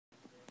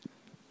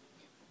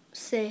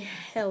say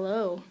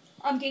hello.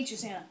 I'm Gangster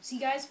Santa. See,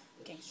 guys?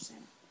 Gangster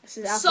Santa. This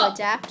is Alpha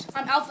Adapt.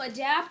 I'm Alpha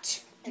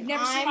Adapt. You've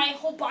never seen my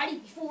whole body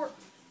before.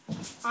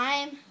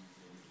 I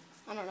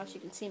don't know if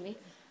you can see me.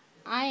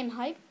 I am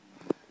Hype.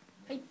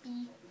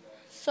 Hypey.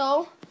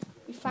 So,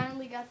 we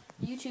finally got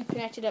YouTube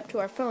connected up to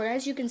our phone.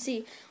 As you can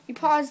see, we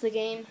paused the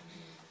game.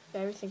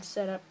 Everything's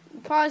set up. We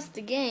paused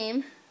the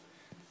game.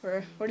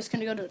 We're just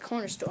going to go to the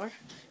corner store.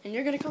 And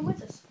you're going to come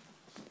with us.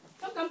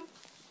 Come.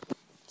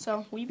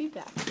 So, we'll be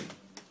back.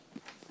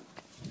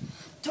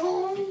 Is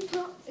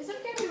it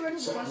okay if we run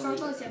to the corner store?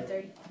 Let's say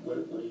 30. What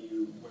are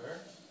you? Where?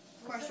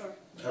 Corner store.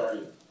 How are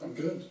you? I'm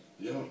good.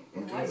 Yeah,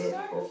 I'm What good.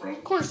 store?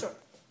 Corner store.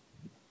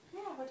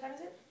 Yeah, what time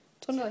is it?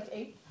 It's only like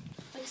 8.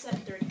 Like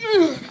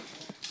 7:30.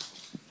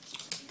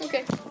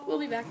 Okay, we'll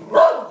be back.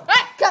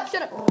 Hey, Cup,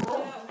 shut up.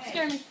 Hey.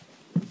 Scare me.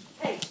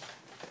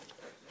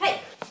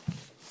 Hey.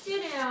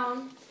 Sit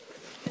down.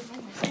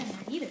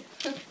 Either.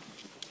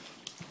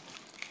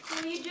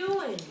 What are you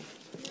doing?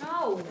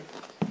 No.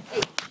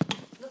 Hey,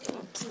 look at me.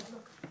 Look.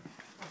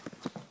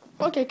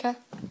 Okay, Ka.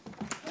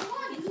 Come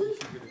on, dude.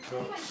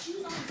 Put my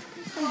shoes on.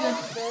 I'm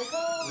good.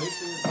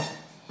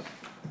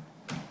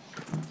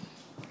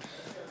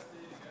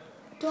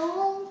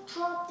 Don't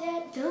drop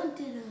that.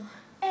 Dun.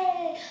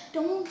 Hey,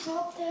 don't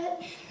drop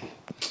that.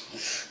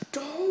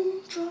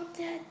 Don't drop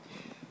that.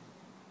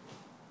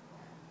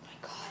 My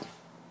God.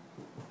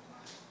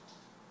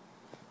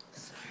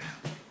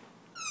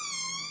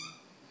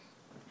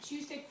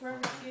 Shoes take forever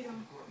to get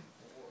on.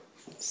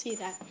 See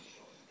that.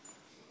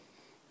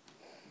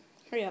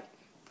 Hurry up.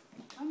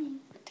 Coming.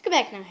 Take it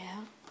back now,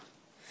 Hal.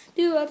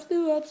 Do ups. Take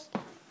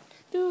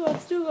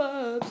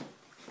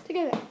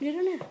it back. Get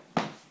it now.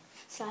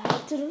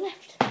 Slide to the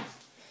left.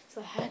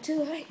 Slide to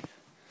the right.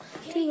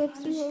 Do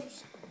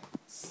ups.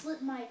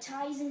 Slip my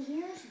ties in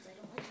here since I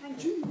don't like my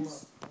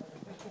jeans.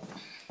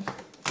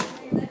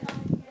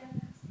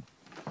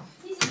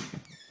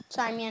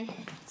 Sorry, man.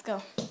 Let's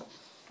go.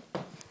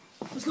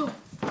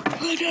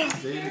 Stay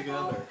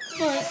together.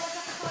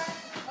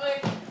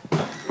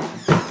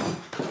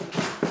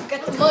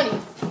 Got the money.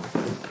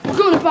 We're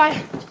going to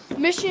buy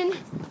mission.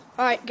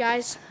 Alright,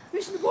 guys.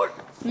 Mission report.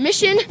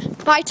 Mission,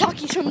 buy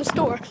Takis from the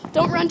store.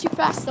 Don't run too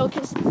fast, though,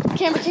 because the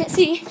camera can't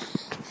see.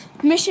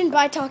 Mission,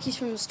 buy Takis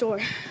from the store.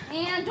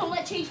 And don't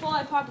let change fall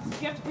out of pockets.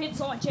 If you have to pay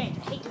someone change,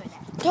 I hate doing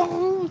that.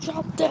 Don't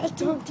drop that.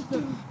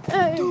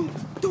 Hey.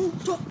 Don't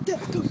drop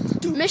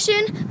that.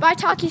 Mission, buy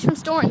Takis from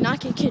store and not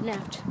get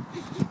kidnapped.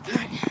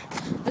 Alright,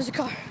 there's a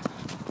car.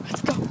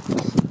 Let's go.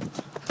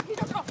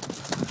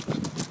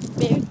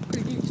 Big,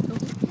 please, no.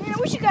 Man, I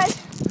wish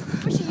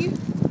you.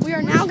 We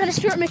are now going to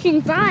start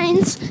making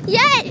vines.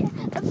 Yay!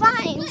 The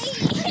vines.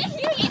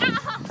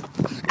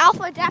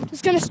 Alpha Adapt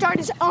is going to start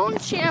his own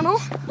channel.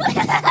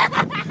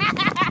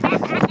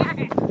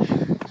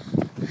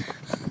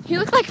 You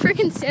look like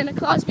freaking Santa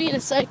Claus being a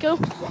psycho.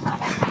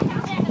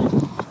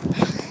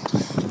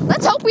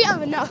 Let's hope we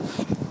have enough.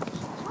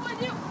 What do I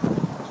do?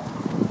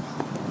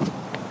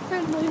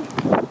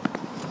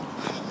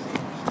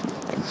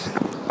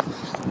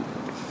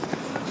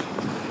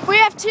 We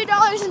have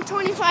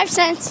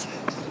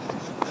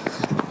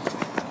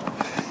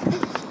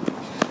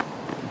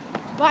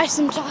 $2.25. Buy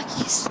some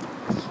Takis.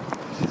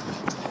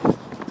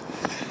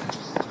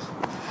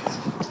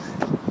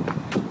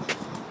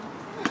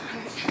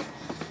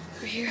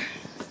 We're here.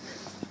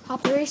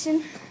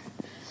 Operation.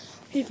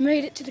 We've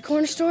made it to the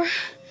corner store.